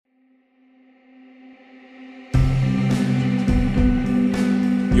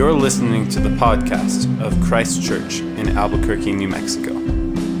You're listening to the podcast of Christ Church in Albuquerque, New Mexico.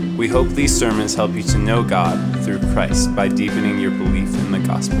 We hope these sermons help you to know God through Christ by deepening your belief in the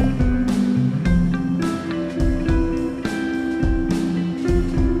gospel.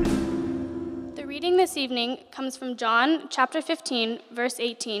 The reading this evening comes from John chapter 15, verse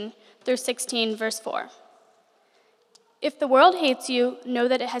 18 through 16, verse 4. If the world hates you, know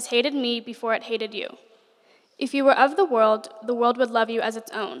that it has hated me before it hated you. If you were of the world would love you as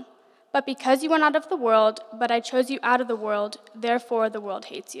its own. But because you are not of the world, but I chose you out of the world, therefore the world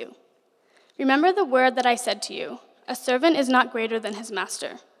hates you. Remember the word that I said to you, a servant is not greater than his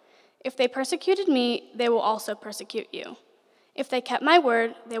master. If they persecuted me, they will also persecute you. If they kept my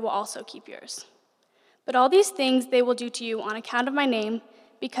word, they will also keep yours. But all these things they will do to you on account of my name,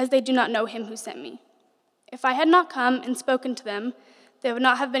 because they do not know him who sent me. If I had not come and spoken to them, they would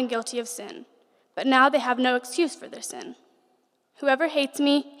not have been guilty of sin. But now they have no excuse for their sin. Whoever hates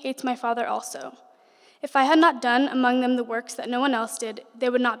me hates my Father also. If I had not done among them the works that no one else did, they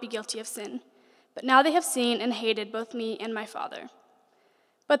would not be guilty of sin. But now they have seen and hated both me and my Father.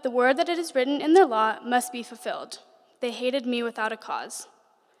 But the word that it is written in their law must be fulfilled. They hated me without a cause.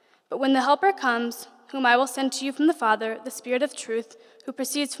 But when the Helper comes, whom I will send to you from the Father, the Spirit of truth, who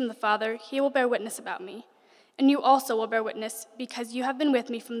proceeds from the Father, he will bear witness about me. And you also will bear witness, because you have been with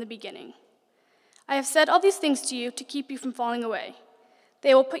me from the beginning. I have said all these things to you to keep you from falling away.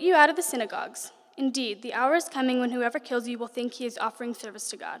 They will put you out of the synagogues. Indeed, the hour is coming when whoever kills you will think he is offering service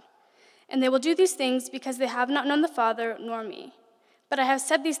to God. And they will do these things because they have not known the Father nor me. But I have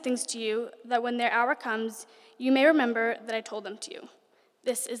said these things to you, that when their hour comes, you may remember that I told them to you.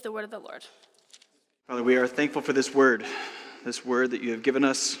 This is the word of the Lord. Father, we are thankful for this word that you have given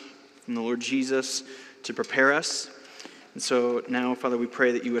us from the Lord Jesus to prepare us. And so now, Father, we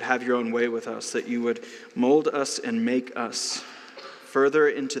pray that you would have your own way with us, that you would mold us and make us further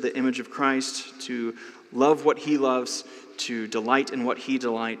into the image of Christ, to love what he loves, to delight in what he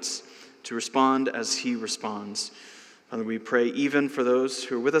delights, to respond as he responds. Father, we pray even for those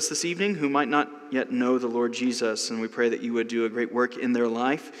who are with us this evening who might not yet know the Lord Jesus, and we pray that you would do a great work in their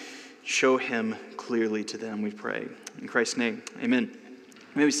life. Show him clearly to them, we pray. In Christ's name, amen. You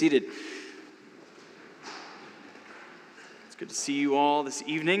may be seated. Good to see you all this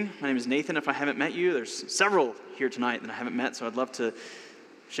evening. My name is Nathan. If I haven't met you, there's several here tonight that I haven't met, so I'd love to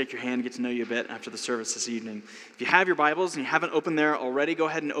shake your hand, get to know you a bit after the service this evening. If you have your Bibles and you haven't opened there already, go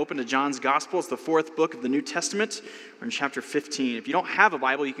ahead and open to John's Gospel. It's the fourth book of the New Testament. We're in chapter 15. If you don't have a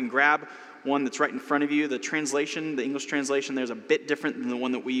Bible, you can grab one that's right in front of you. The translation, the English translation, there's a bit different than the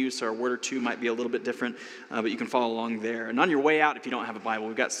one that we use, so our word or two might be a little bit different, but you can follow along there. And on your way out, if you don't have a Bible,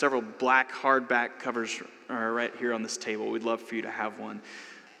 we've got several black hardback covers right here on this table. We'd love for you to have one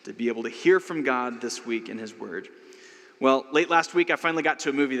to be able to hear from God this week in his word. Well, late last week, I finally got to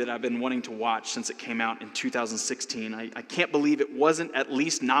a movie that I've been wanting to watch since it came out in 2016. I can't believe it wasn't at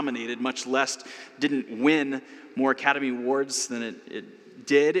least nominated, much less didn't win more Academy Awards than it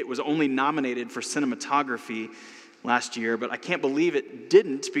did. It was only nominated for cinematography last year, but I can't believe it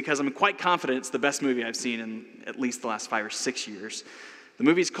didn't because I'm quite confident it's the best movie I've seen in at least the last 5 or 6 years. The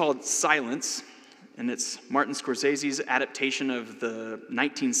movie's called Silence, and it's Martin Scorsese's adaptation of the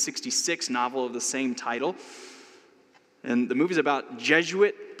 1966 novel of the same title. And the movie's about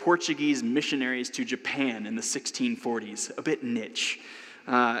Jesuit Portuguese missionaries to Japan in the 1640s, a bit niche.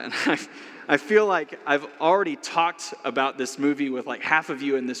 And I feel like I've already talked about this movie with like half of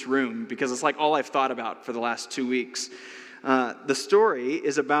you in this room because it's like all I've thought about for the last 2 weeks. The story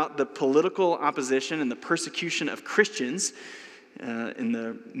is about the political opposition and the persecution of Christians in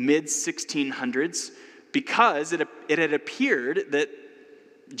the mid-1600s because it had appeared that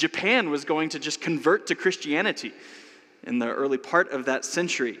Japan was going to just convert to Christianity in the early part of that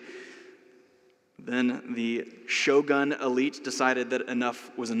century. Then the shogun elite decided that enough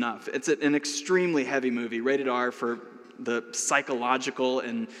was enough. It's an extremely heavy movie, rated R for the psychological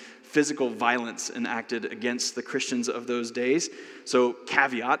and physical violence enacted against the Christians of those days. So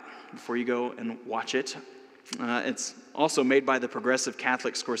caveat before you go and watch it. It's also made by the progressive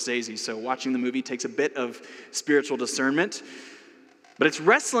Catholic Scorsese, so watching the movie takes a bit of spiritual discernment. But it's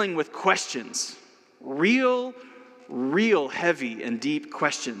wrestling with questions, real heavy and deep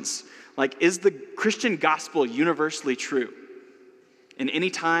questions. Like, is the Christian gospel universally true in any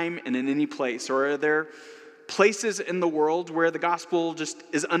time and in any place? Or are there places in the world where the gospel just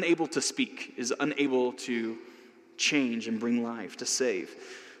is unable to speak, is unable to change and bring life, to save?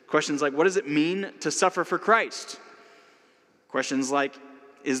 Questions like, what does it mean to suffer for Christ? Questions like,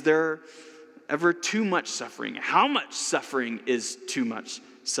 is there ever too much suffering? How much suffering is too much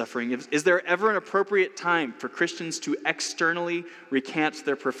suffering? Is there ever an appropriate time for Christians to externally recant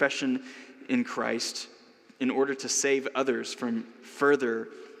their profession in Christ in order to save others from further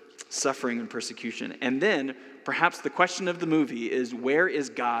suffering and persecution? And then, perhaps the question of the movie is, where is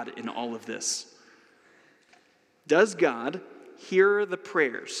God in all of this? Does God hear the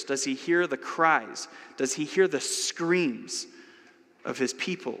prayers? Does he hear the cries? Does he hear the screams of his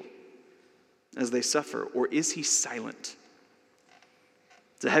people as they suffer? Or is he silent?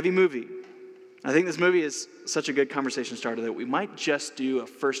 It's a heavy movie. I think this movie is such a good conversation starter that we might just do a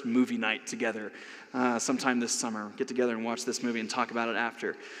first movie night together sometime this summer. Get together and watch this movie and talk about it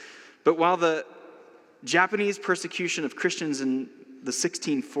after. But while the Japanese persecution of Christians in the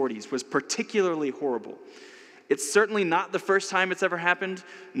 1640s was particularly horrible, it's certainly not the first time it's ever happened,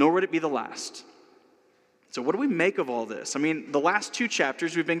 nor would it be the last. So what do we make of all this? I mean, the last two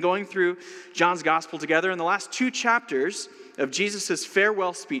chapters, we've been going through John's gospel together, and the last two chapters of Jesus'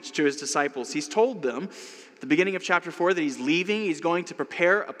 farewell speech to his disciples, he's told them at the beginning of chapter 4 that he's leaving. He's going to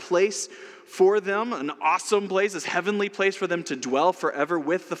prepare a place for them, an awesome place, this heavenly place for them to dwell forever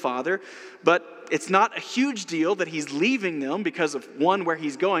with the Father. But it's not a huge deal that he's leaving them because of, one, where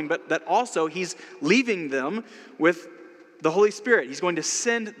he's going, but that also he's leaving them with the Holy Spirit. He's going to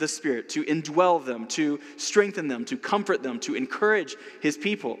send the Spirit to indwell them, to strengthen them, to comfort them, to encourage his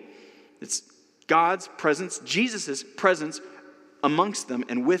people. It's God's presence, Jesus' presence amongst them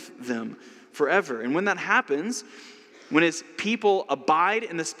and with them forever. And when that happens, when his people abide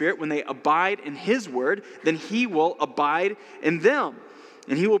in the Spirit, when they abide in his word, then he will abide in them.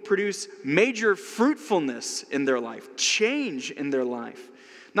 And he will produce major fruitfulness in their life, change in their life.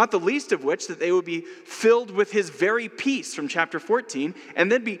 Not the least of which that they will be filled with his very peace from chapter 14,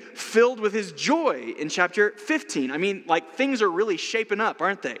 and then be filled with his joy in chapter 15. I mean, like, things are really shaping up,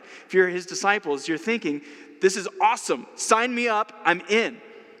 aren't they? If you're his disciples, you're thinking, this is awesome. Sign me up. I'm in.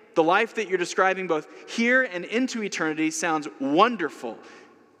 The life that you're describing both here and into eternity sounds wonderful.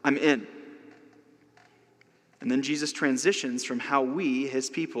 I'm in. And then Jesus transitions from how we, his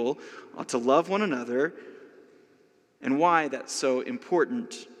people, ought to love one another and why that's so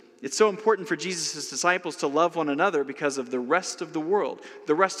important. It's so important for Jesus' disciples to love one another because of the rest of the world.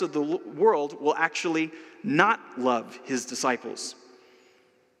 The rest of the world will actually not love his disciples.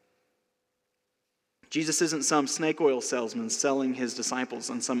 Jesus isn't some snake oil salesman selling his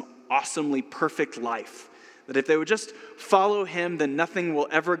disciples on some awesomely perfect life, that if they would just follow him, then nothing will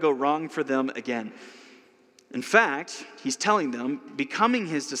ever go wrong for them again. In fact, he's telling them becoming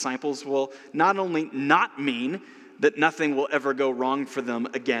his disciples will not only not mean that nothing will ever go wrong for them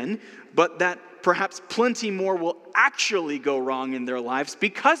again, but that perhaps plenty more will actually go wrong in their lives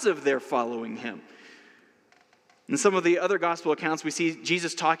because of their following him. In some of the other gospel accounts, we see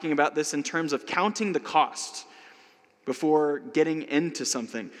Jesus talking about this in terms of counting the cost before getting into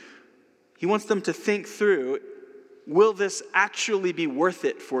something. He wants them to think through, will this actually be worth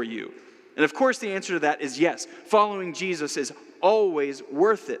it for you? And of course, the answer to that is yes. Following Jesus is always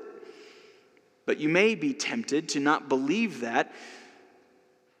worth it. But you may be tempted to not believe that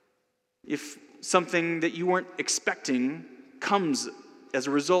if something that you weren't expecting comes as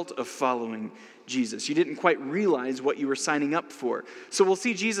a result of following Jesus. You didn't quite realize what you were signing up for. So we'll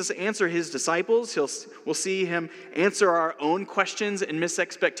see Jesus answer his disciples. We'll see him answer our own questions and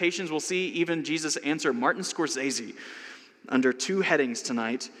misexpectations. We'll see even Jesus answer Martin Scorsese under two headings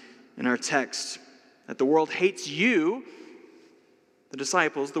tonight in our text. That the world hates you, the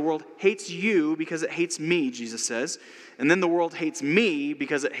disciples, the world hates you because it hates me, Jesus says. And then the world hates me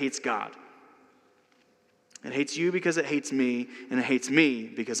because it hates God. It hates you because it hates me, and it hates me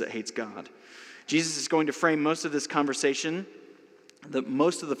because it hates God. Jesus is going to frame most of this conversation,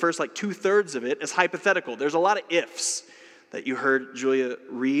 most of the first 2/3 of it, as hypothetical. There's a lot of ifs that you heard Julia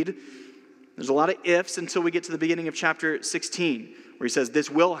read. There's a lot of ifs until we get to the beginning of chapter 16, where he says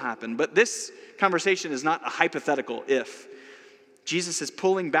this will happen. But this conversation is not a hypothetical if. Jesus is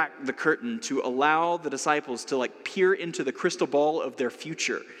pulling back the curtain to allow the disciples to peer into the crystal ball of their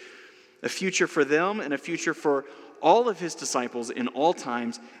future. A future for them and a future for all of his disciples in all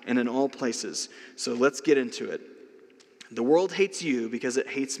times and in all places. So let's get into it. The world hates you because it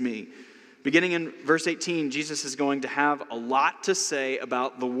hates me. Beginning in verse 18, Jesus is going to have a lot to say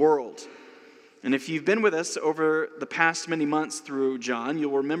about the world. And if you've been with us over the past many months through John,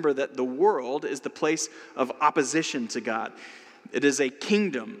 you'll remember that the world is the place of opposition to God. It is a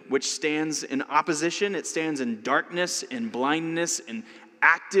kingdom which stands in opposition. It stands in darkness, in blindness, in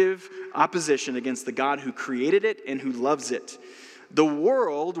active opposition against the God who created it and who loves it. The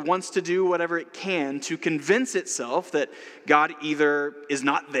world wants to do whatever it can to convince itself that God either is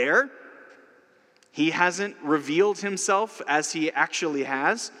not there, He hasn't revealed himself as he actually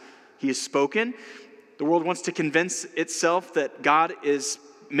has. He has spoken. The world wants to convince itself that God is,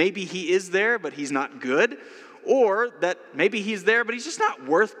 maybe he is there, but he's not good, or that maybe he's there, but he's just not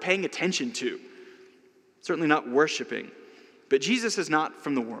worth paying attention to. Certainly not worshiping. But Jesus is not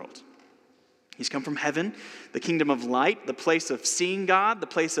from the world. He's come from heaven, the kingdom of light, the place of seeing God, the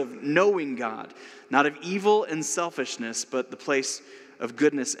place of knowing God, not of evil and selfishness, but the place of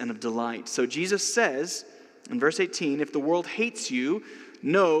goodness and of delight. So Jesus says in verse 18, if the world hates you,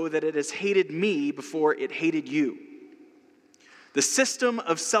 know that it has hated me before it hated you. The system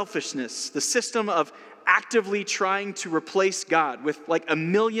of selfishness, the system of actively trying to replace God with like a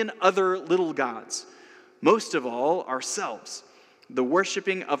million other little gods, most of all ourselves. The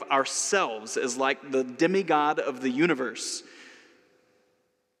worshiping of ourselves is like the demigod of the universe.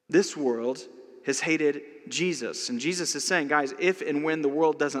 This world has hated Jesus. And Jesus is saying, guys, if and when the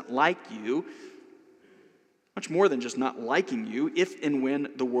world doesn't like you, much more than just not liking you, if and when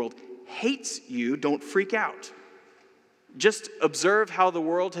the world hates you, don't freak out. Just observe how the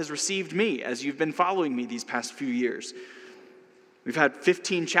world has received me as you've been following me these past few years. We've had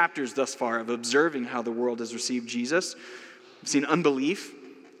 15 chapters thus far of observing how the world has received Jesus. We've seen unbelief,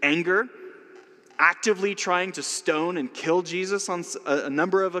 anger, actively trying to stone and kill Jesus on a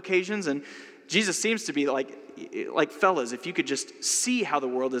number of occasions. And Jesus seems to be like, fellas, if you could just see how the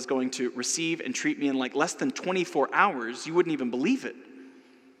world is going to receive and treat me in like less than 24 hours, you wouldn't even believe it.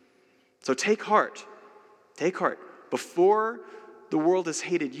 So take heart. Take heart. Before the world has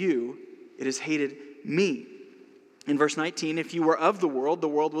hated you, it has hated me. In verse 19, if you were of the world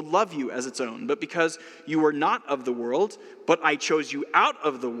would love you as its own. But because you were not of the world, but I chose you out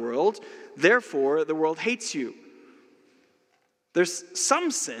of the world, therefore the world hates you. There's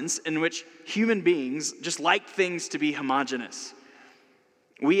some sense in which human beings just like things to be homogeneous.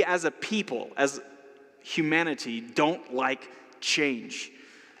 We as a people, as humanity, don't like change.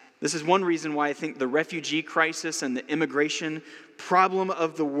 This is one reason why I think the refugee crisis and the immigration problem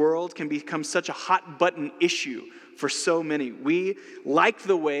of the world can become such a hot button issue for so many. We like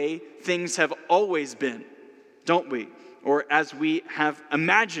the way things have always been, don't we? Or as we have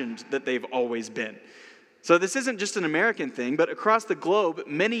imagined that they've always been. So this isn't just an American thing, but across the globe,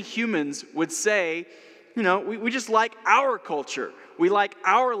 many humans would say, we just like our culture. We like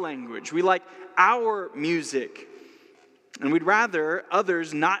our language. We like our music. And we'd rather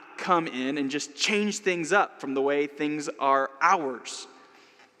others not come in and just change things up from the way things are ours.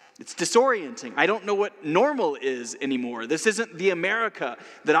 It's disorienting. I don't know what normal is anymore. This isn't the America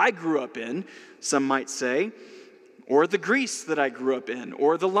that I grew up in, some might say, or the Greece that I grew up in,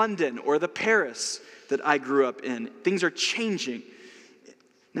 or the London, or the Paris that I grew up in. Things are changing.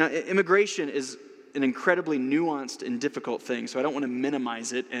 Now, immigration is an incredibly nuanced and difficult thing, so I don't want to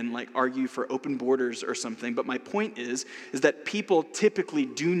minimize it and argue for open borders or something, but my point is that people typically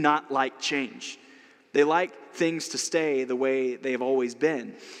do not like change. They like things to stay the way they have always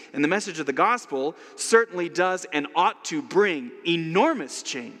been. And the message of the gospel certainly does and ought to bring enormous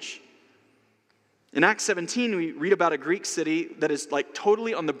change. In Acts 17, we read about a Greek city that is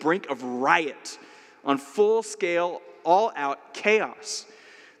totally on the brink of riot, on full scale, all out chaos.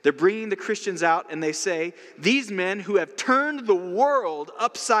 They're bringing the Christians out and they say, these men who have turned the world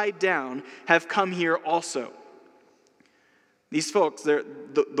upside down have come here also. These folks,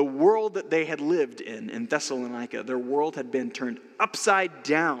 the world that they had lived in Thessalonica, their world had been turned upside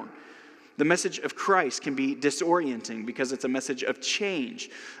down. The message of Christ can be disorienting because it's a message of change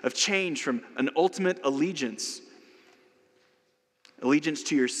from an ultimate allegiance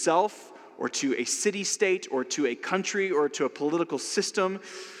to yourself or to a city-state or to a country or to a political system,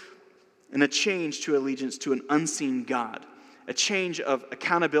 and a change to allegiance to an unseen God. A change of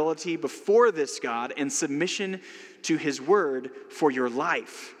accountability before this God and submission to his word for your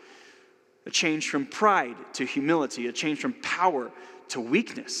life. A change from pride to humility. A change from power to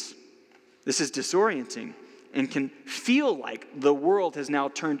weakness. This is disorienting and can feel like the world has now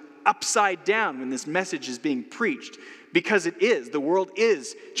turned upside down when this message is being preached. Because it is. The world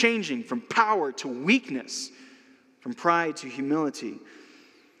is changing from power to weakness, from pride to humility.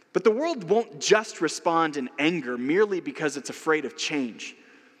 But the world won't just respond in anger merely because it's afraid of change.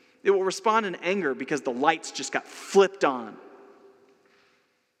 It will respond in anger because the lights just got flipped on.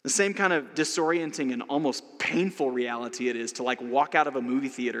 The same kind of disorienting and almost painful reality it is to walk out of a movie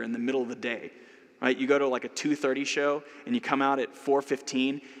theater in the middle of the day. Right? You go to a 2:30 show and you come out at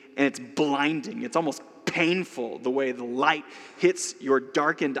 4:15 and it's blinding. It's almost painful the way the light hits your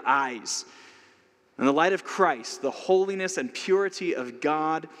darkened eyes. And the light of Christ, the holiness and purity of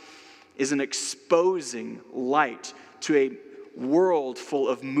God, is an exposing light to a world full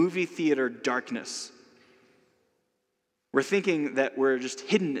of movie theater darkness. We're thinking that we're just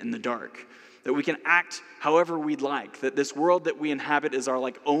hidden in the dark, that we can act however we'd like, that this world that we inhabit is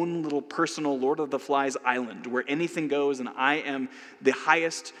our own little personal Lord of the Flies island where anything goes and I am the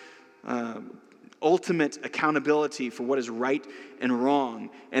highest ultimate accountability for what is right and wrong.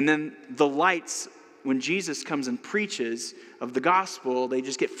 And then the lights, when Jesus comes and preaches of the gospel, they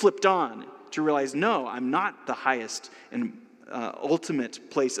just get flipped on to realize, no, I'm not the highest and ultimate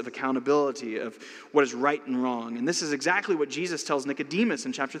place of accountability of what is right and wrong. And this is exactly what Jesus tells Nicodemus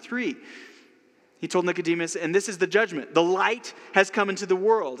in chapter 3. He told Nicodemus, and this is the judgment. The light has come into the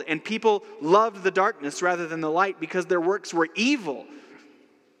world, and people loved the darkness rather than the light because their works were evil.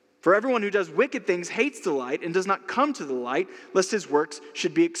 For everyone who does wicked things hates the light and does not come to the light, lest his works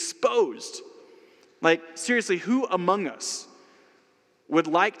should be exposed. Seriously, who among us would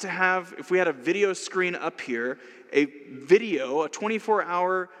like to have, if we had a video screen up here, a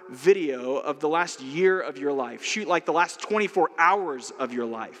 24-hour video of the last year of your life? Shoot the last 24 hours of your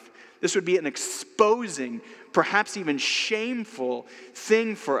life. This would be an exposing, perhaps even shameful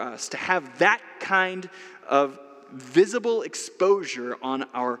thing for us to have that kind of visible exposure on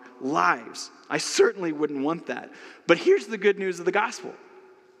our lives. I certainly wouldn't want that. But here's the good news of the gospel.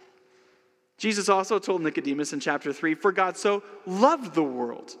 Jesus also told Nicodemus in chapter 3, for God so loved the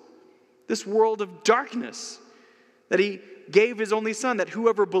world, this world of darkness, that he gave his only son, that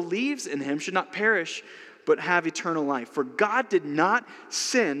whoever believes in him should not perish, but have eternal life. For God did not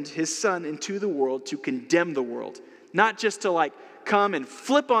send his son into the world to condemn the world. Not just to come and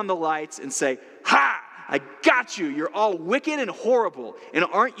flip on the lights and say, ha, I got you. You're all wicked and horrible. And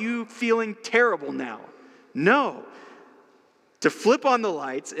aren't you feeling terrible now? No. To flip on the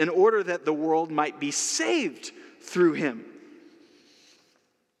lights in order that the world might be saved through him.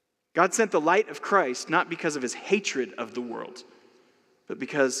 God sent the light of Christ not because of his hatred of the world, but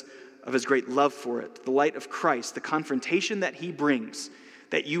because of his great love for it. The light of Christ, the confrontation that he brings,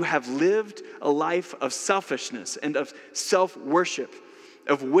 that you have lived a life of selfishness and of self-worship,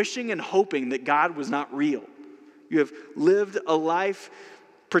 of wishing and hoping that God was not real. You have lived a life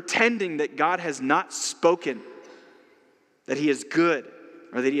pretending that God has not spoken, that he is good,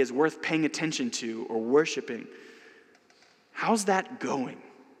 or that he is worth paying attention to or worshiping. How's that going?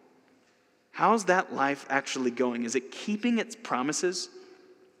 How's that life actually going? Is it keeping its promises?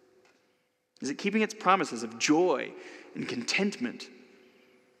 Is it keeping its promises of joy and contentment?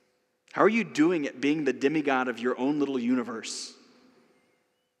 How are you doing at being the demigod of your own little universe?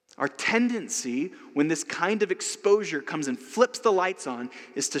 Our tendency when this kind of exposure comes and flips the lights on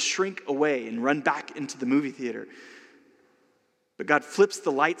is to shrink away and run back into the movie theater. But God flips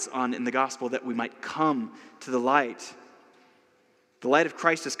the lights on in the gospel that we might come to the light. The light of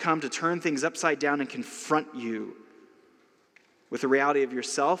Christ has come to turn things upside down and confront you with the reality of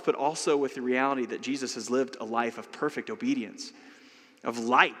yourself, but also with the reality that Jesus has lived a life of perfect obedience, of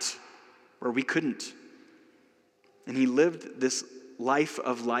light where we couldn't. And he lived this life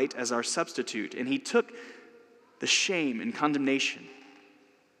of light as our substitute, and he took the shame and condemnation,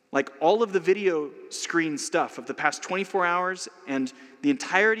 like all of the video screen stuff of the past 24 hours and the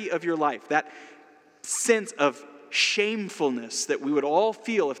entirety of your life, that sense of shamefulness that we would all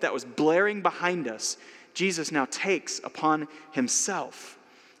feel if that was blaring behind us, Jesus now takes upon himself.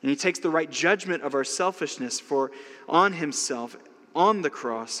 And he takes the right judgment of our selfishness on himself on the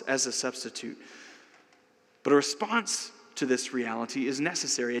cross as a substitute. But a response to this reality is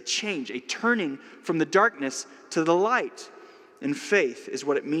necessary, a change, a turning from the darkness to the light. And faith is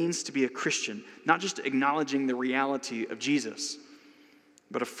what it means to be a Christian, not just acknowledging the reality of Jesus,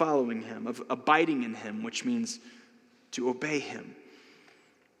 but of following him, of abiding in him, which means to obey him.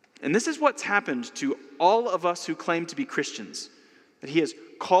 And this is what's happened to all of us who claim to be Christians, that he has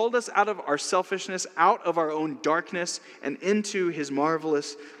called us out of our selfishness, out of our own darkness, and into his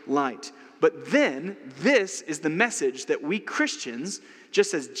marvelous light. But then, this is the message that we Christians,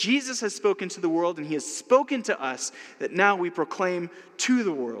 just as Jesus has spoken to the world and he has spoken to us, that now we proclaim to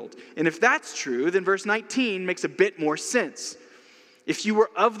the world. And if that's true, then verse 19 makes a bit more sense. If you were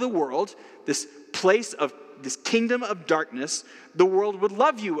of the world, this place of this kingdom of darkness, the world would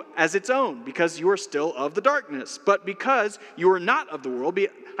love you as its own because you are still of the darkness. But because you are not of the world,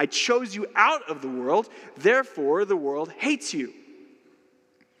 I chose you out of the world, therefore the world hates you.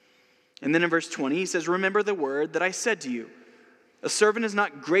 And then in verse 20, he says, remember the word that I said to you. A servant is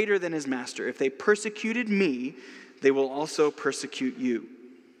not greater than his master. If they persecuted me, they will also persecute you.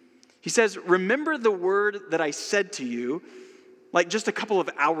 He says, remember the word that I said to you, like just a couple of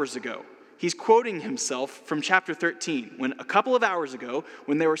hours ago. he's quoting himself from chapter 13, when a couple of hours ago,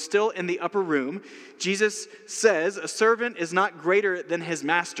 when they were still in the upper room, Jesus says, a servant is not greater than his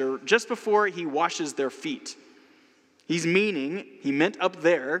master just before he washes their feet. He meant up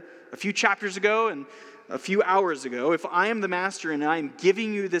there a few chapters ago and a few hours ago, if I am the master and I am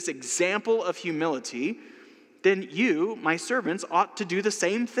giving you this example of humility, then you, my servants, ought to do the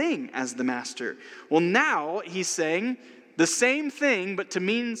same thing as the master. Well, now he's saying the same thing, but to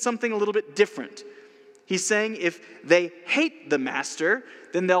mean something a little bit different. He's saying if they hate the master,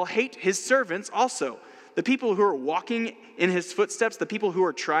 then they'll hate his servants also. The people who are walking in his footsteps, the people who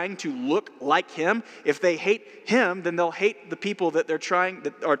are trying to look like him, if they hate him, then they'll hate the people that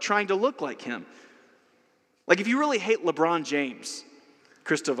are trying to look like him. Like if you really hate LeBron James,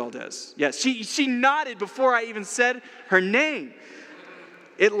 Crystal Valdez. Yes, she nodded before I even said her name.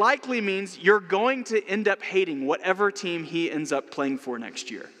 It likely means you're going to end up hating whatever team he ends up playing for next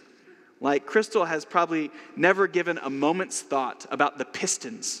year. Like Crystal has probably never given a moment's thought about the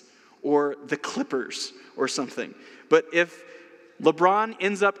Pistons or the Clippers or something. But if LeBron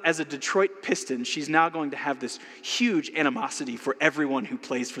ends up as a Detroit Piston, she's now going to have this huge animosity for everyone who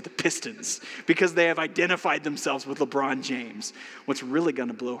plays for the Pistons because they have identified themselves with LeBron James. What's really going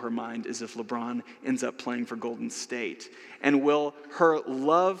to blow her mind is if LeBron ends up playing for Golden State. And will her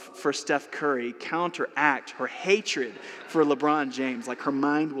love for Steph Curry counteract her hatred for LeBron James? Like her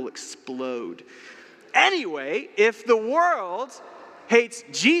mind will explode. Anyway, if the world hates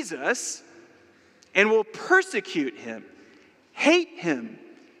Jesus and will persecute him, hate him,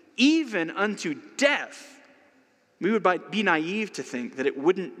 even unto death, we would be naive to think that it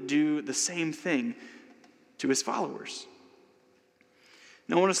wouldn't do the same thing to his followers.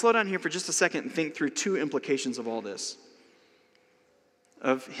 Now, I want to slow down here for just a second and think through two implications of all this.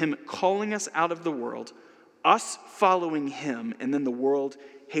 Of him calling us out of the world, us following him, and then the world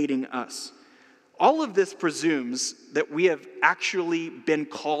hating us. All of this presumes that we have actually been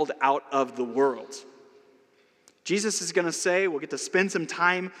called out of the world. Jesus is going to say, we'll get to spend some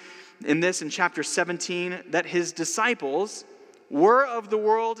time in this in chapter 17, that his disciples were of the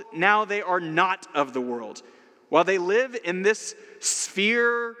world, now they are not of the world. While they live in this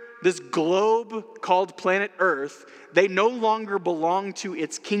sphere, this globe called planet Earth, they no longer belong to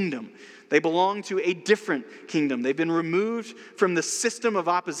its kingdom. They belong to a different kingdom. They've been removed from the system of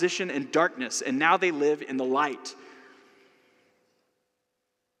opposition and darkness, and now they live in the light.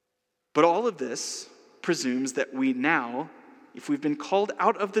 But all of this presumes that we now, if we've been called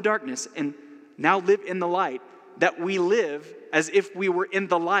out of the darkness and now live in the light, that we live as if we were in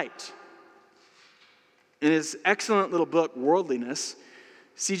the light. In his excellent little book, Worldliness,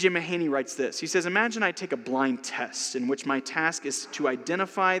 C.J. Mahaney writes this. He says, imagine I take a blind test in which my task is to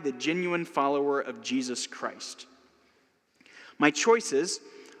identify the genuine follower of Jesus Christ. My choices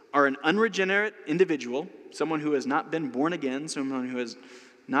are an unregenerate individual, someone who has not been born again, someone who has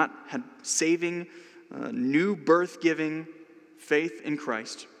not had saving, new birth-giving faith in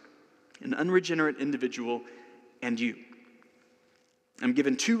Christ, an unregenerate individual, and you. I'm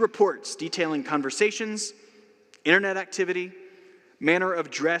given 2 reports detailing conversations, internet activity, manner of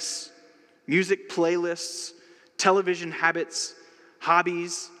dress, music playlists, television habits,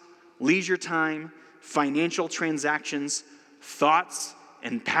 hobbies, leisure time, financial transactions, thoughts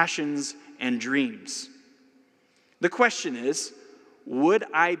and passions and dreams. The question is, would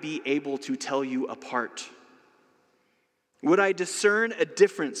I be able to tell you apart? Would I discern a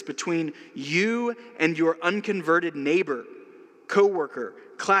difference between you and your unconverted neighbor, coworker,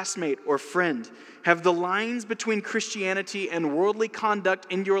 classmate, or friend? Have the lines between Christianity and worldly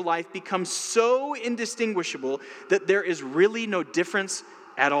conduct in your life become so indistinguishable that there is really no difference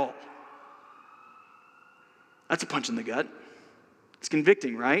at all? That's a punch in the gut. It's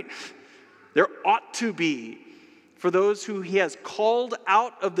convicting, right? There ought to be, for those who he has called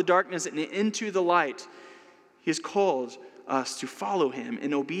out of the darkness and into the light, he has called us to follow him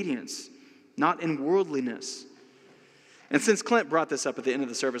in obedience, not in worldliness. And since Clint brought this up at the end of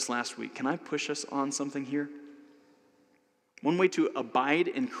the service last week, can I push us on something here? One way to abide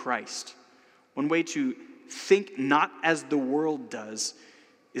in Christ, one way to think not as the world does,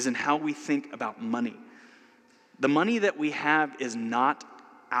 is in how we think about money. The money that we have is not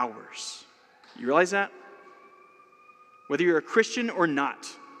ours. You realize that? Whether you're a Christian or not,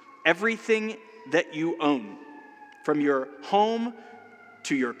 everything that you own, from your home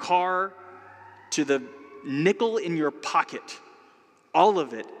to your car to the nickel in your pocket, all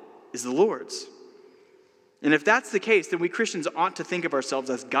of it is the Lord's. And if that's the case, then we Christians ought to think of ourselves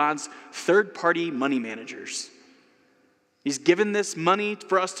as God's third-party money managers. He's given this money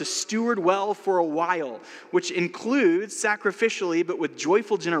for us to steward well for a while, which includes sacrificially, but with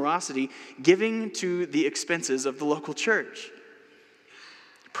joyful generosity, giving to the expenses of the local church.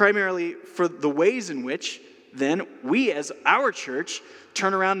 Primarily for the ways in which, then, we as our church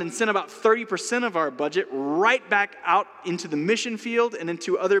turn around and send about 30% of our budget right back out into the mission field and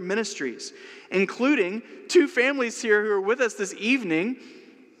into other ministries, including 2 families here who are with us this evening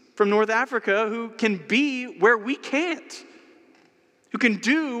from North Africa who can be where we can't. Who can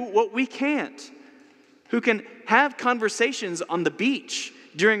do what we can't, who can have conversations on the beach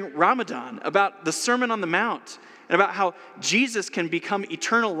during Ramadan about the Sermon on the Mount and about how Jesus can become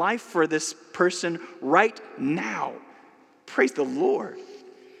eternal life for this person right now. Praise the Lord.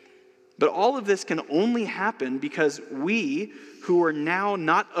 But all of this can only happen because we, who are now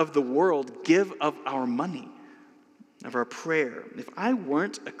not of the world, give of our money, of our prayer. If I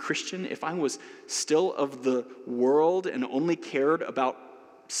weren't a Christian, if I was still of the world and only cared about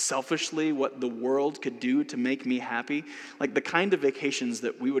selfishly what the world could do to make me happy, like the kind of vacations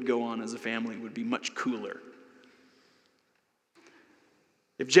that we would go on as a family would be much cooler.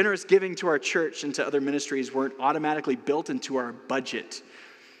 If generous giving to our church and to other ministries weren't automatically built into our budget,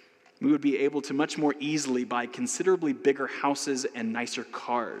 we would be able to much more easily buy considerably bigger houses and nicer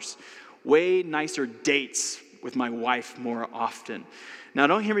cars, way nicer dates with my wife more often. Now,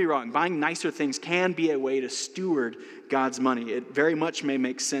 don't hear me wrong. Buying nicer things can be a way to steward God's money. It very much may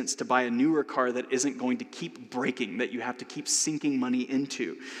make sense to buy a newer car that isn't going to keep breaking, that you have to keep sinking money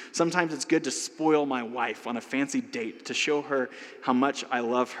into. Sometimes it's good to spoil my wife on a fancy date to show her how much I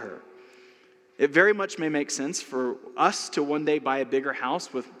love her. It very much may make sense for us to one day buy a bigger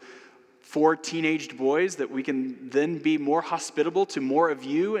house with 4 teenaged boys that we can then be more hospitable to more of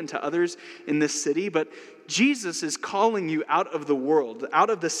you and to others in this city. But Jesus is calling you out of the world, out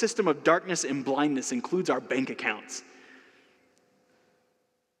of the system of darkness and blindness, includes our bank accounts.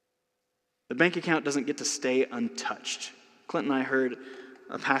 The bank account doesn't get to stay untouched. Clint and I heard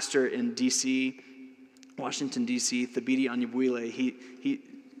a pastor in D.C., Washington, D.C., Thabiti Anyabwile, he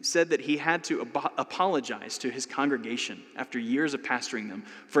said that he had to apologize to his congregation after years of pastoring them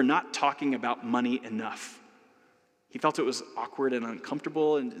for not talking about money enough. He felt it was awkward and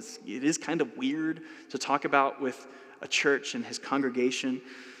uncomfortable, and it is kind of weird to talk about with a church and his congregation.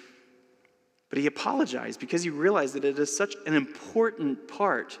 But he apologized because he realized that it is such an important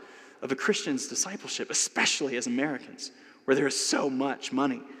part of a Christian's discipleship, especially as Americans, where there is so much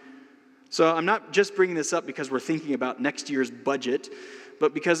money. So I'm not just bringing this up because we're thinking about next year's budget,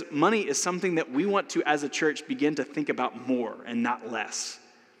 but because money is something that we want to, as a church, begin to think about more and not less.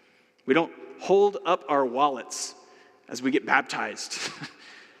 We don't hold up our wallets as we get baptized,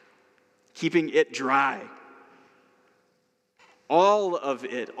 keeping it dry. All of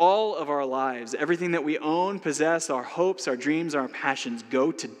it, all of our lives, everything that we own, possess, our hopes, our dreams, our passions, go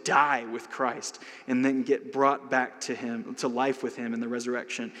to die with Christ and then get brought back to Him, to life with Him in the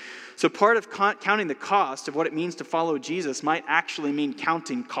resurrection. So part of counting the cost of what it means to follow Jesus might actually mean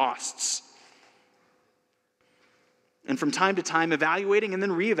counting costs. And from time to time, evaluating and then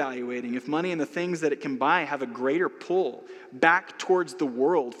reevaluating if money and the things that it can buy have a greater pull back towards the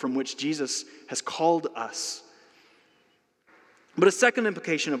world from which Jesus has called us. But a second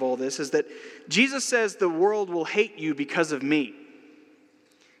implication of all this is that Jesus says the world will hate you because of me.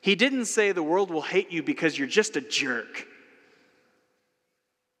 He didn't say the world will hate you because you're just a jerk.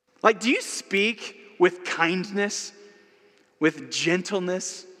 Like, do you speak with kindness, with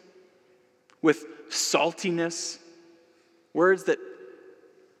gentleness, with saltiness? Words that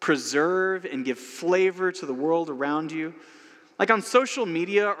preserve and give flavor to the world around you? Like on social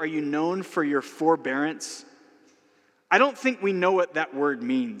media, are you known for your forbearance? I don't think we know what that word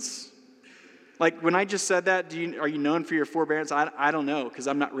means. Like when I just said that, are you known for your forbearance? I don't know, because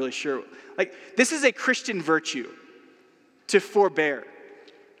I'm not really sure. Like, this is a Christian virtue, to forbear.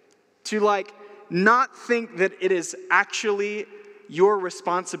 To not think that it is actually your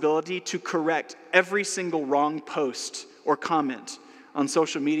responsibility to correct every single wrong post or comment on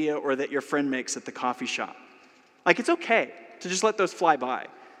social media or that your friend makes at the coffee shop. Like, it's okay to just let those fly by.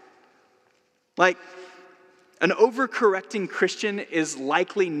 Like, an overcorrecting Christian is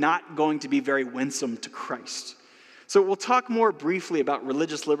likely not going to be very winsome to Christ. So we'll talk more briefly about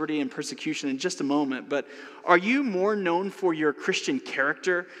religious liberty and persecution in just a moment, but are you more known for your Christian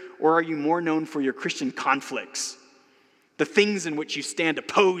character, or are you more known for your Christian conflicts? The things in which you stand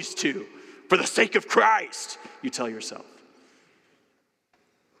opposed to for the sake of Christ, you tell yourself.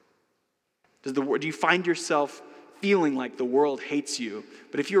 Do you find yourself feeling like the world hates you,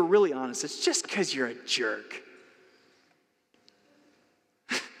 but if you're really honest, it's just because you're a jerk?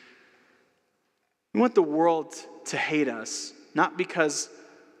 We want the world to hate us, not because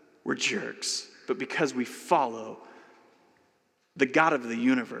we're jerks, but because we follow the God of the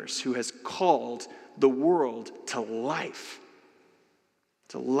universe who has called the world to life.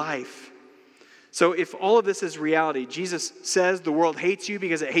 To life. So if all of this is reality, Jesus says the world hates you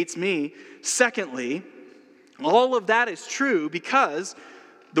because it hates me. Secondly, all of that is true because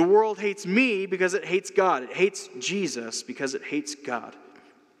the world hates me because it hates God. It hates Jesus because it hates God.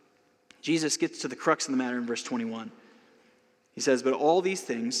 Jesus gets to the crux of the matter in verse 21. He says, "But all these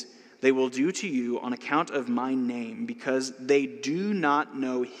things they will do to you on account of my name, because they do not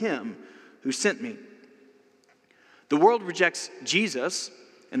know him who sent me." The world rejects Jesus,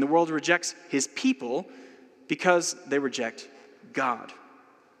 and the world rejects his people because they reject God.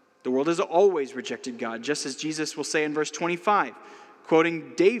 The world has always rejected God, just as Jesus will say in verse 25,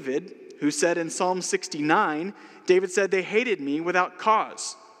 quoting David, who said in Psalm 69, David said, "They hated me without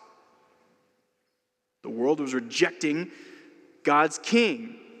cause." The world was rejecting God's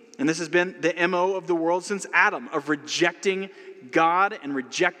king. And this has been the MO of the world since Adam, of rejecting God and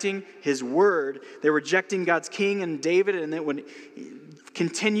rejecting his word. They're rejecting God's king and David, and it would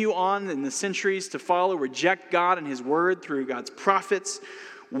continue on in the centuries to follow, reject God and his word through God's prophets.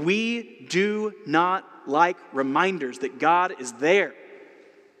 We do not like reminders that God is there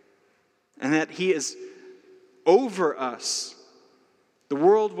and that he is over us. The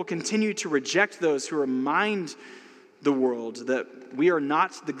world will continue to reject those who remind the world that we are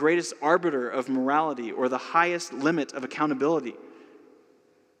not the greatest arbiter of morality or the highest limit of accountability.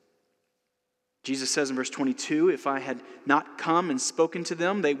 Jesus says in verse 22, "If I had not come and spoken to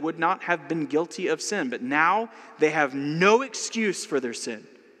them, they would not have been guilty of sin. But now they have no excuse for their sin."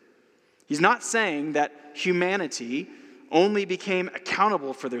 He's not saying that humanity only became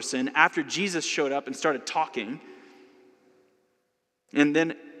accountable for their sin after Jesus showed up and started talking. And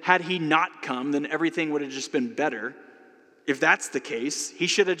then had he not come, then everything would have just been better. If that's the case, he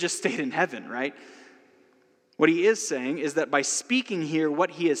should have just stayed in heaven, right? What he is saying is that by speaking here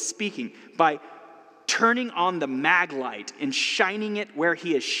what he is speaking, by turning on the mag light and shining it where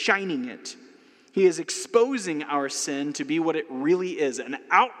he is shining it, he is exposing our sin to be what it really is, an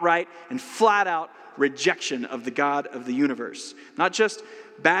outright and flat out rejection of the God of the universe. Not just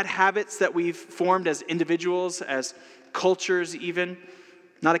bad habits that we've formed as individuals, as cultures even,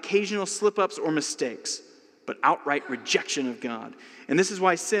 not occasional slip-ups or mistakes, but outright rejection of God. And this is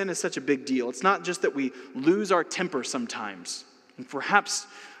why sin is such a big deal. It's not just that we lose our temper sometimes, and perhaps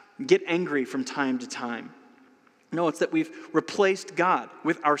get angry from time to time. No, it's that we've replaced God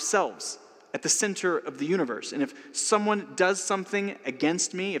with ourselves at the center of the universe. And if someone does something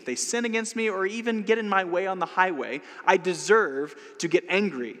against me, if they sin against me, or even get in my way on the highway, I deserve to get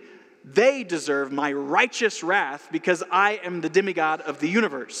angry. They deserve my righteous wrath because I am the demigod of the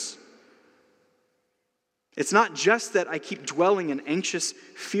universe. It's not just that I keep dwelling in anxious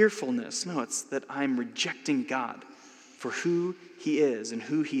fearfulness. No, it's that I'm rejecting God for who he is and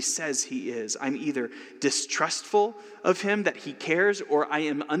who he says he is. I'm either distrustful of him, that he cares, or I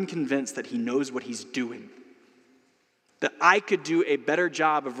am unconvinced that he knows what he's doing. That I could do a better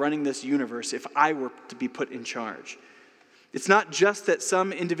job of running this universe if I were to be put in charge. It's not just that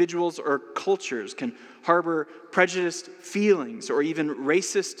some individuals or cultures can harbor prejudiced feelings or even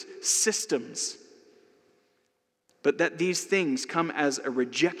racist systems, but that these things come as a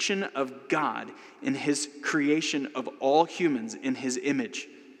rejection of God in his creation of all humans in his image.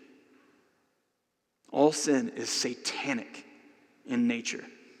 All sin is satanic in nature.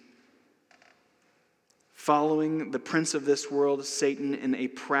 Following the prince of this world, Satan, in a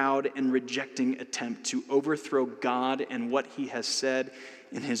proud and rejecting attempt to overthrow God and what he has said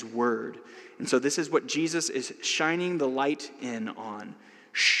in his word. And so this is what Jesus is shining the light in on,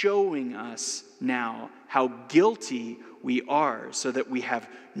 showing us now how guilty we are so that we have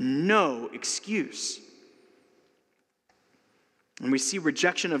no excuse. And we see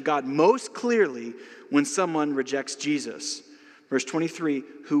rejection of God most clearly when someone rejects Jesus. Verse 23,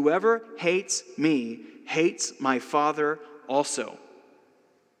 "Whoever hates me hates my Father also."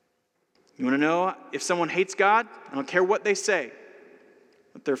 You want to know if someone hates God? I don't care what they say,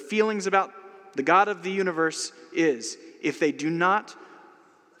 what their feelings about the God of the universe is. If they do not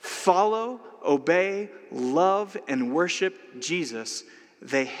follow, obey, love, and worship Jesus,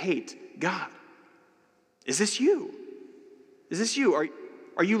 they hate God. Is this you? Is this you?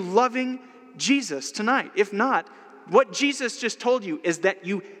 Are you loving Jesus tonight? If not, what Jesus just told you is that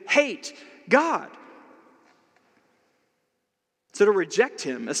you hate God. So to reject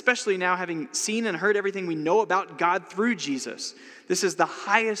him, especially now having seen and heard everything we know about God through Jesus, this is the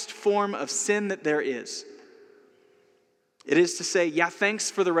highest form of sin that there is. It is to say, yeah, thanks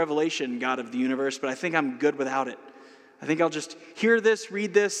for the revelation, God of the universe, but I think I'm good without it. I think I'll just hear this,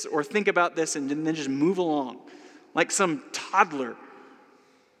 read this, or think about this, and then just move along. Like some toddler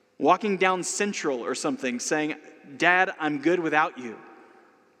walking down Central or something saying, Dad, I'm good without you.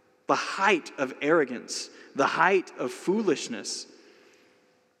 The height of arrogance, the height of foolishness.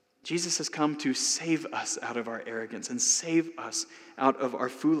 Jesus has come to save us out of our arrogance and save us out of our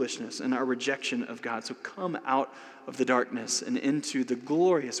foolishness and our rejection of God. So come out of the darkness and into the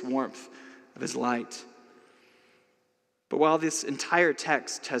glorious warmth of his light. But while this entire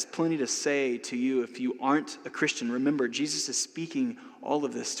text has plenty to say to you if you aren't a Christian, remember, Jesus is speaking all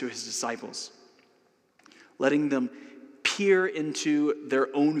of this to his disciples, letting them peer into their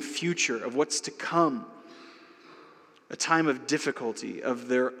own future of what's to come, a time of difficulty, of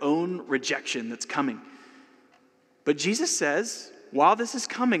their own rejection that's coming. But Jesus says, while this is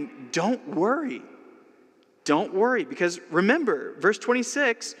coming, don't worry. Don't worry, because remember, verse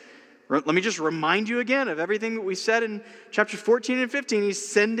 26, let me just remind you again of everything that we said in chapters 14 and 15. He's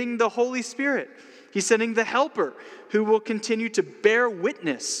sending the Holy Spirit. He's sending the Helper who will continue to bear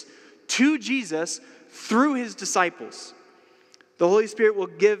witness to Jesus through his disciples. The Holy Spirit will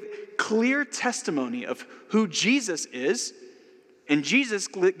give clear testimony of who Jesus is, and Jesus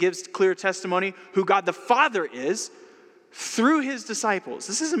gives clear testimony who God the Father is through his disciples.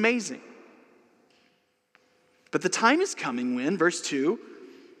 This is amazing. But the time is coming when, verse 2,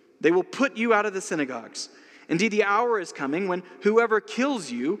 they will put you out of the synagogues. Indeed, the hour is coming when whoever kills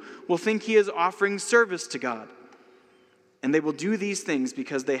you will think he is offering service to God. And they will do these things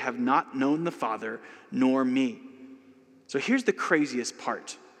because they have not known the Father nor me. So here's the craziest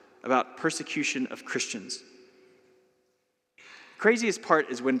part about persecution of Christians. The craziest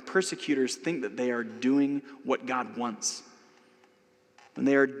part is when persecutors think that they are doing what God wants, when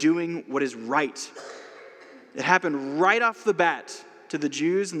they are doing what is right. It happened right off the bat to the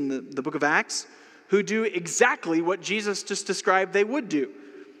Jews in the book of Acts, who do exactly what Jesus just described they would do.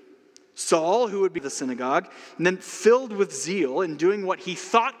 Saul, who would be the synagogue, and then filled with zeal in doing what he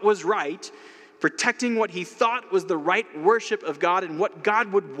thought was right, protecting what he thought was the right worship of God and what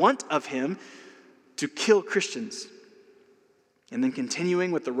God would want of him, to kill Christians. And then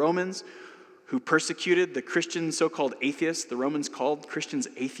continuing with the Romans, who persecuted the Christian so-called atheists. The Romans called Christians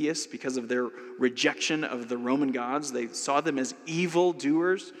atheists because of their rejection of the Roman gods. They saw them as evil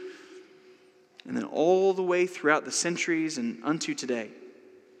doers. And then all the way throughout the centuries and unto today.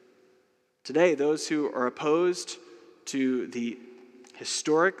 Today, those who are opposed to the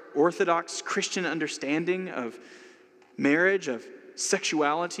historic Orthodox Christian understanding of marriage, of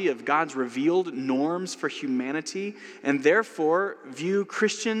sexuality, of God's revealed norms for humanity, and therefore view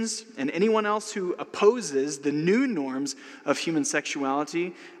Christians and anyone else who opposes the new norms of human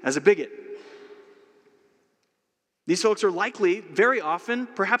sexuality as a bigot. These folks are likely, very often,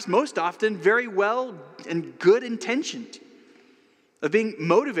 perhaps most often, very well and good intentioned, of being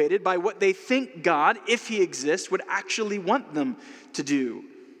motivated by what they think God, if he exists, would actually want them to do,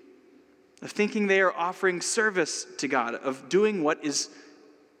 of thinking they are offering service to God, of doing what is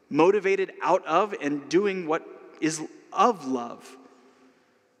motivated out of and doing what is of love.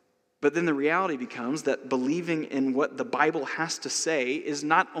 But then the reality becomes that believing in what the Bible has to say is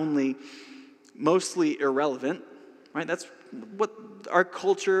not only mostly irrelevant, right? That's what our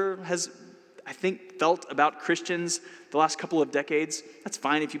culture has, I think, felt about Christians the last couple of decades. That's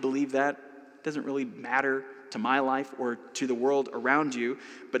fine if you believe that. It doesn't really matter to my life or to the world around you.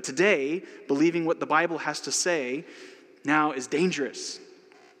 But today, believing what the Bible has to say now is dangerous.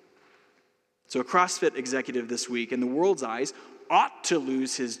 So a CrossFit executive this week, in the world's eyes, ought to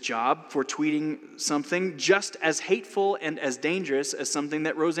lose his job for tweeting something just as hateful and as dangerous as something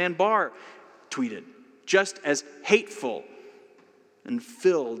that Roseanne Barr tweeted. Just as hateful and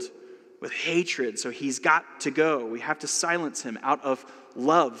filled with hatred. So he's got to go. We have to silence him out of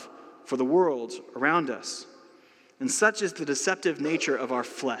love for the world around us. And such is the deceptive nature of our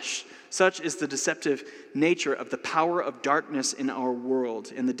flesh. Such is the deceptive nature of the power of darkness in our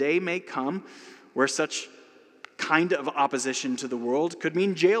world. And the day may come where such kind of opposition to the world could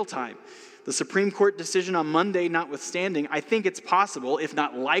mean jail time. The Supreme Court decision on Monday notwithstanding, I think it's possible, if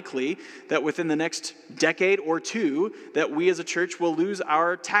not likely, that within the next decade or two, that we as a church will lose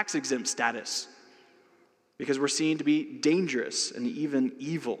our tax-exempt status because we're seen to be dangerous and even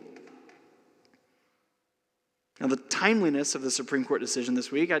evil. Now, the timeliness of the Supreme Court decision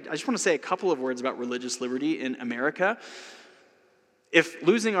this week, I just want to say a couple of words about religious liberty in America. If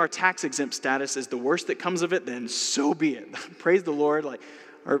losing our tax-exempt status is the worst that comes of it, then so be it. Praise the Lord. Like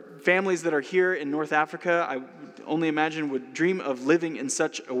our families that are here in North Africa, I only imagine would dream of living in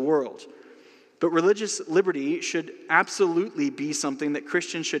such a world. But religious liberty should absolutely be something that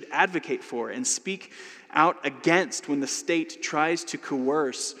Christians should advocate for and speak out against when the state tries to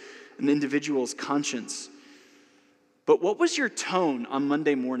coerce an individual's conscience. But what was your tone on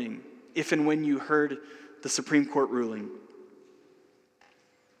Monday morning, if and when you heard the Supreme Court ruling?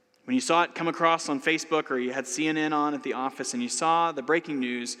 When you saw it come across on Facebook or you had CNN on at the office and you saw the breaking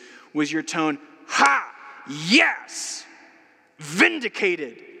news, was your tone, "Ha! Yes!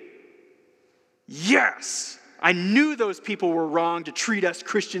 Vindicated! Yes! I knew those people were wrong to treat us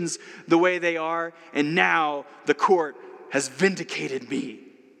Christians the way they are, and now the court has vindicated me"?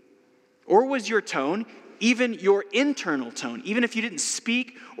 Or was your tone, even your internal tone, even if you didn't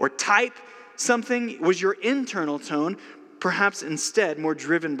speak or type something, was your internal tone perhaps instead more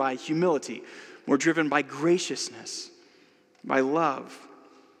driven by humility, more driven by graciousness, by love?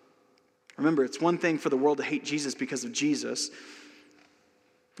 Remember, it's one thing for the world to hate Jesus because of Jesus.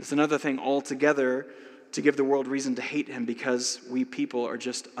 It's another thing altogether to give the world reason to hate him because we people are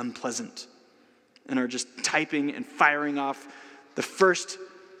just unpleasant and are just typing and firing off the first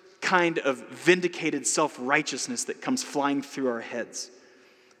kind of vindicated self-righteousness that comes flying through our heads.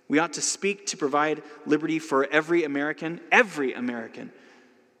 We ought to speak to provide liberty for every American,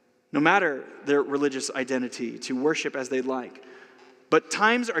 no matter their religious identity, to worship as they like. But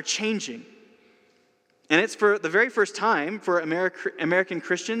times are changing. And it's for the very first time for American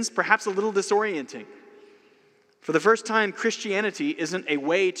Christians, perhaps a little disorienting. For the first time, Christianity isn't a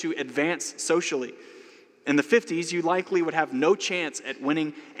way to advance socially. In the 50s, you likely would have no chance at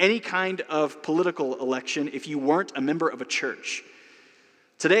winning any kind of political election if you weren't a member of a church.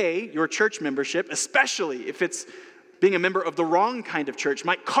 Today, your church membership, especially if it's being a member of the wrong kind of church,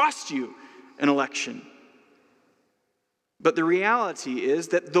 might cost you an election. But the reality is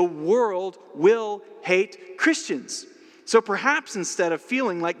that the world will hate Christians. So perhaps instead of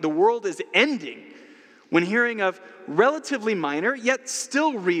feeling like the world is ending when hearing of relatively minor, yet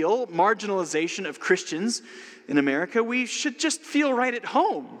still real, marginalization of Christians in America, we should just feel right at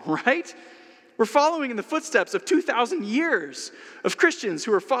home, right? We're following in the footsteps of 2,000 years of Christians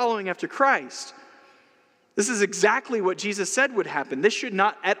who are following after Christ. This is exactly what Jesus said would happen. This should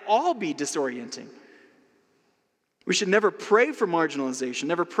not at all be disorienting. We should never pray for marginalization,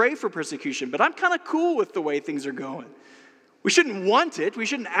 never pray for persecution, but I'm kind of cool with the way things are going. We shouldn't want it. We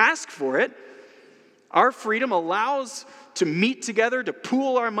shouldn't ask for it. Our freedom allows to meet together, to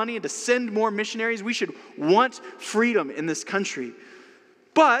pool our money, and to send more missionaries. We should want freedom in this country.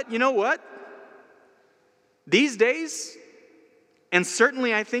 But you know what? These days, and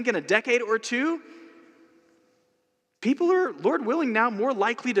certainly I think in a decade or two, people are, Lord willing, now more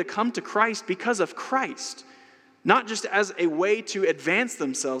likely to come to Christ because of Christ. Not just as a way to advance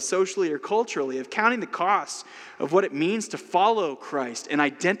themselves socially or culturally, of counting the costs of what it means to follow Christ and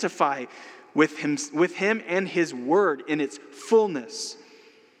identify with him and his word in its fullness.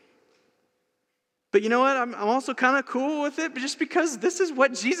 But you know what? I'm also kind of cool with it just because this is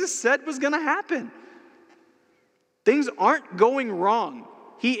what Jesus said was going to happen. Things aren't going wrong.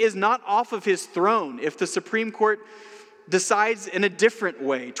 He is not off of his throne if the Supreme Court decides in a different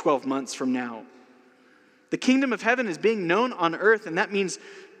way 12 months from now. The kingdom of heaven is being known on earth, and that means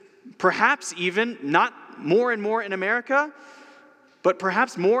perhaps even not more and more in America, but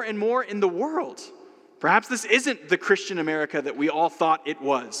perhaps more and more in the world. Perhaps this isn't the Christian America that we all thought it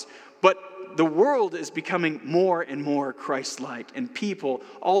was, but the world is becoming more and more Christ-like, and people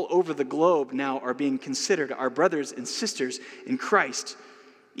all over the globe now are being considered our brothers and sisters in Christ,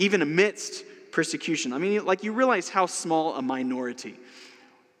 even amidst persecution. I mean, like, you realize how small a minority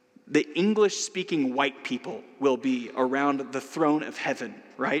the English-speaking white people will be around the throne of heaven,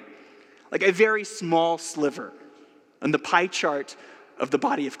 right? Like a very small sliver on the pie chart of the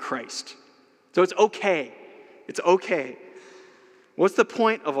body of Christ. So it's okay. It's okay. What's the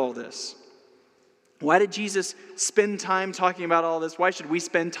point of all this? Why did Jesus spend time talking about all this? Why should we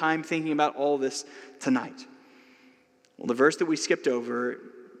spend time thinking about all this tonight? Well, the verse that we skipped over,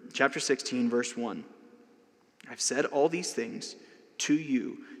 chapter 16, verse 1. I've said all these things to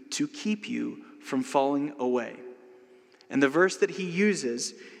you to keep you from falling away. And the verse that he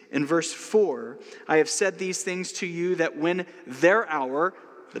uses in verse 4, I have said these things to you that when their hour,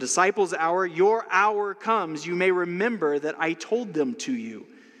 the disciples' hour, your hour comes, you may remember that I told them to you.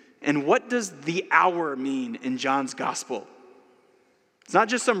 And what does the hour mean in John's gospel? It's not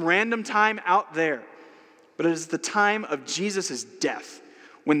just some random time out there, but it is the time of Jesus' death.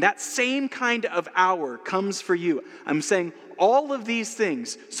 When that same kind of hour comes for you, I'm saying all of these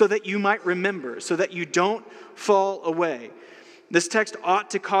things so that you might remember, so that you don't fall away. This text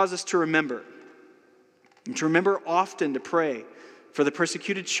ought to cause us to remember, and to remember often to pray for the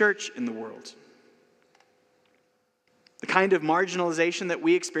persecuted church in the world, The kind of marginalization that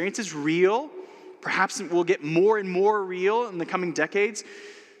we experience is real. Perhaps it will get more and more real in the coming decades.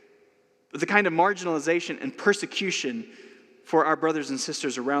 But the kind of marginalization and persecution for our brothers and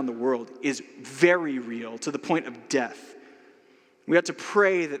sisters around the world is very real, to the point of death. We have to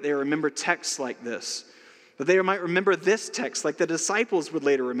pray that they remember texts like this, that they might remember this text like the disciples would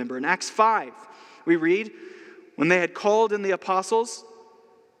later remember. In Acts 5, we read, when they had called in the apostles,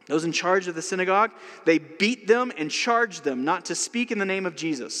 those in charge of the synagogue, they beat them and charged them not to speak in the name of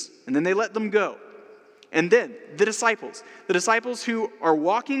Jesus. And then they let them go. And then the disciples who are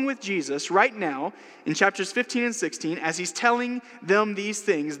walking with Jesus right now in chapters 15 and 16, as he's telling them these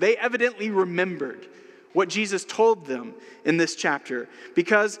things, they evidently remembered what Jesus told them in this chapter,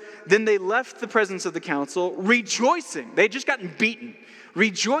 because then they left the presence of the council rejoicing. They'd just gotten beaten,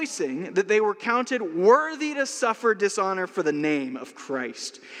 rejoicing that they were counted worthy to suffer dishonor for the name of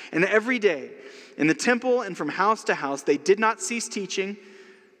Christ. And every day in the temple and from house to house, they did not cease teaching,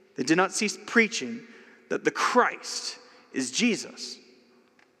 they did not cease preaching that the Christ is Jesus.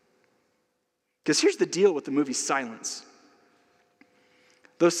 Because here's the deal with the movie Silence.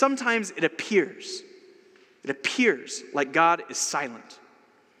 Though sometimes it appears like God is silent.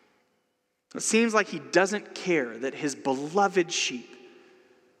 It seems like he doesn't care that his beloved sheep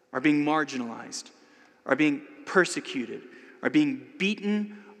are being marginalized, are being persecuted, are being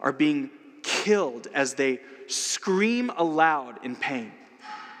beaten, are being killed as they scream aloud in pain.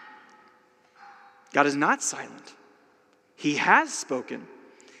 God is not silent. He has spoken.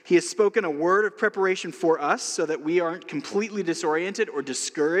 He has spoken a word of preparation for us so that we aren't completely disoriented or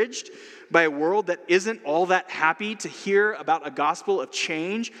discouraged by a world that isn't all that happy to hear about a gospel of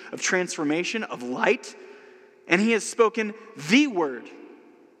change, of transformation, of light. And he has spoken the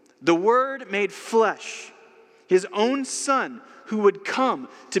Word made flesh, his own Son, who would come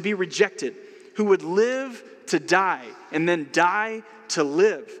to be rejected, who would live to die and then die to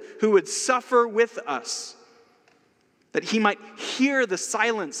live, who would suffer with us, that he might hear the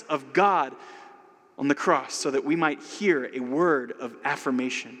silence of God on the cross so that we might hear a word of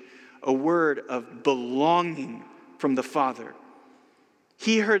affirmation, a word of belonging from the Father.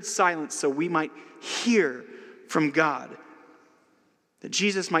 He heard silence so we might hear from God, that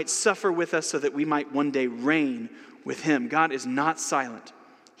Jesus might suffer with us so that we might one day reign with him. God is not silent.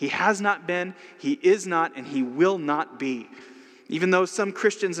 He has not been, he is not, and he will not be. Even though some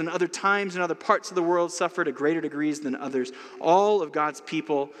Christians in other times and other parts of the world suffered at greater degrees than others, all of God's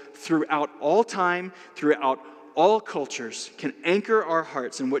people throughout all time, throughout all cultures, can anchor our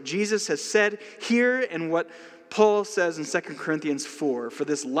hearts in what Jesus has said here and what Paul says in 2 Corinthians 4. For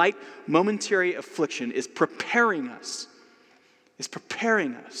this light momentary affliction is preparing us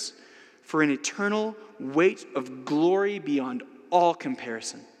for an eternal weight of glory beyond all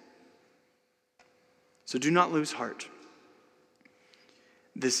comparison. So do not lose heart.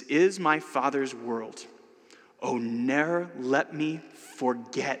 This is my Father's world. Oh, ne'er let me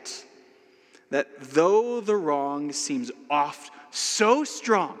forget that though the wrong seems oft so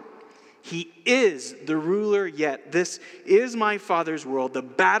strong, he is the ruler yet. This is my Father's world. The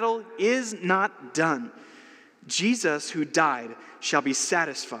battle is not done. Jesus who died shall be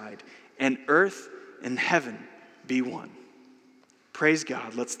satisfied, and earth and heaven be one. Praise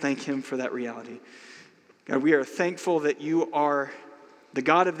God. Let's thank him for that reality. God, we are thankful that you are the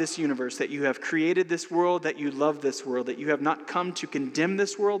God of this universe, that you have created this world, that you love this world, that you have not come to condemn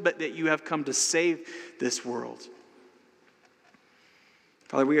this world, but that you have come to save this world.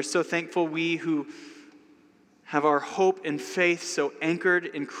 Father, we are so thankful, we who have our hope and faith so anchored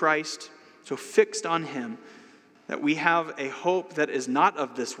in Christ, so fixed on him, that we have a hope that is not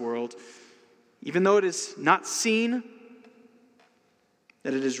of this world, even though it is not seen,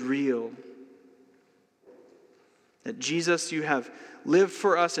 that it is real. That Jesus, you have lived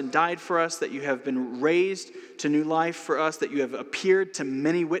for us and died for us, that you have been raised to new life for us, that you have appeared to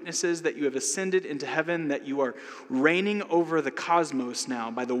many witnesses, that you have ascended into heaven, that you are reigning over the cosmos now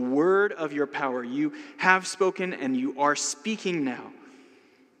by the word of your power. You have spoken and you are speaking now.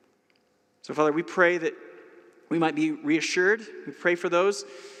 So, Father, we pray that we might be reassured. We pray for those,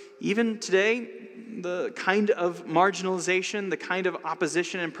 even today, the kind of marginalization, the kind of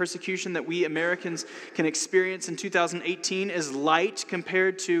opposition and persecution that we Americans can experience in 2018 is light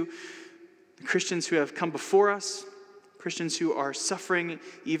compared to the Christians who have come before us, Christians who are suffering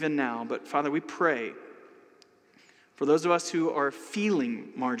even now. But Father, we pray for those of us who are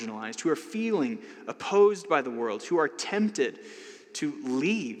feeling marginalized, who are feeling opposed by the world, who are tempted to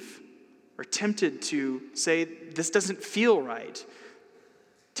leave, or tempted to say, this doesn't feel right,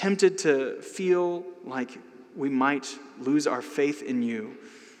 tempted to feel like we might lose our faith in you.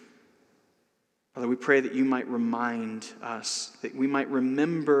 Father, we pray that you might remind us, that we might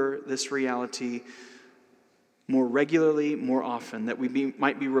remember this reality more regularly, more often, that we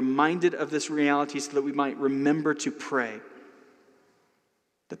might be reminded of this reality so that we might remember to pray.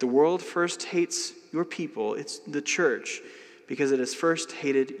 That the world first hates your people, it's the church, because it has first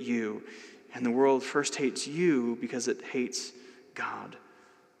hated you. And the world first hates you because it hates God.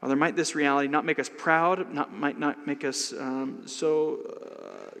 Father, might this reality not make us proud, might not make us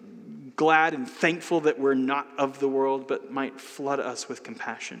glad and thankful that we're not of the world, but might flood us with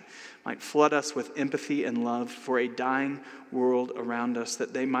compassion, might flood us with empathy and love for a dying world around us,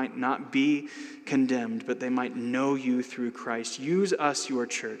 that they might not be condemned, but they might know you through Christ. Use us, your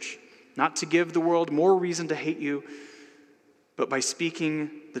church, not to give the world more reason to hate you, but by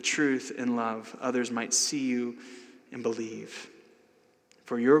speaking the truth in love, others might see you and believe.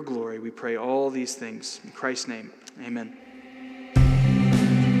 For your glory, we pray all these things. In Christ's name, amen.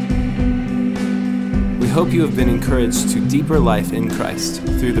 We hope you have been encouraged to deeper life in Christ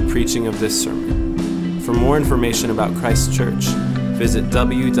through the preaching of this sermon. For more information about Christ Church, visit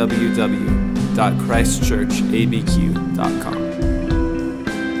www.christchurchabq.com.